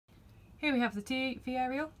Here we have the TV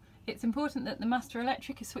aerial. It's important that the master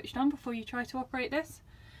electric is switched on before you try to operate this.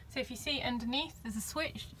 So if you see underneath there's a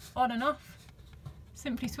switch on and off,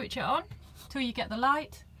 simply switch it on till you get the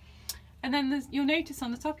light. And then you'll notice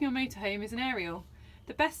on the top of your motorhome is an aerial.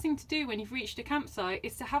 The best thing to do when you've reached a campsite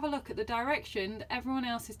is to have a look at the direction that everyone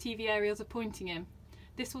else's TV aerials are pointing in.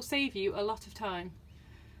 This will save you a lot of time.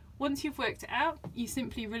 Once you've worked it out, you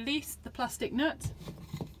simply release the plastic nut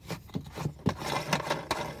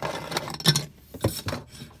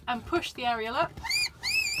and push the aerial up,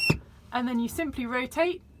 and then you simply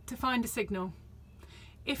rotate to find a signal.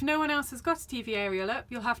 If no one else has got a TV aerial up,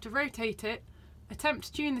 you'll have to rotate it, attempt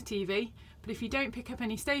to tune the TV, but if you don't pick up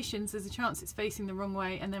any stations, there's a chance it's facing the wrong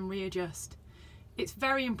way, and then readjust. It's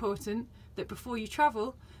very important that before you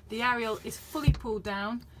travel, the aerial is fully pulled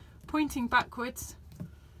down, pointing backwards,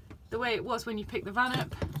 the way it was when you picked the van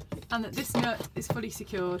up, and that this nut is fully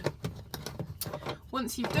secured.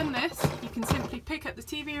 Once you've done this, you can simply pick up the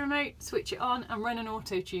TV remote, switch it on and run an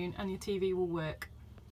auto tune, and your TV will work.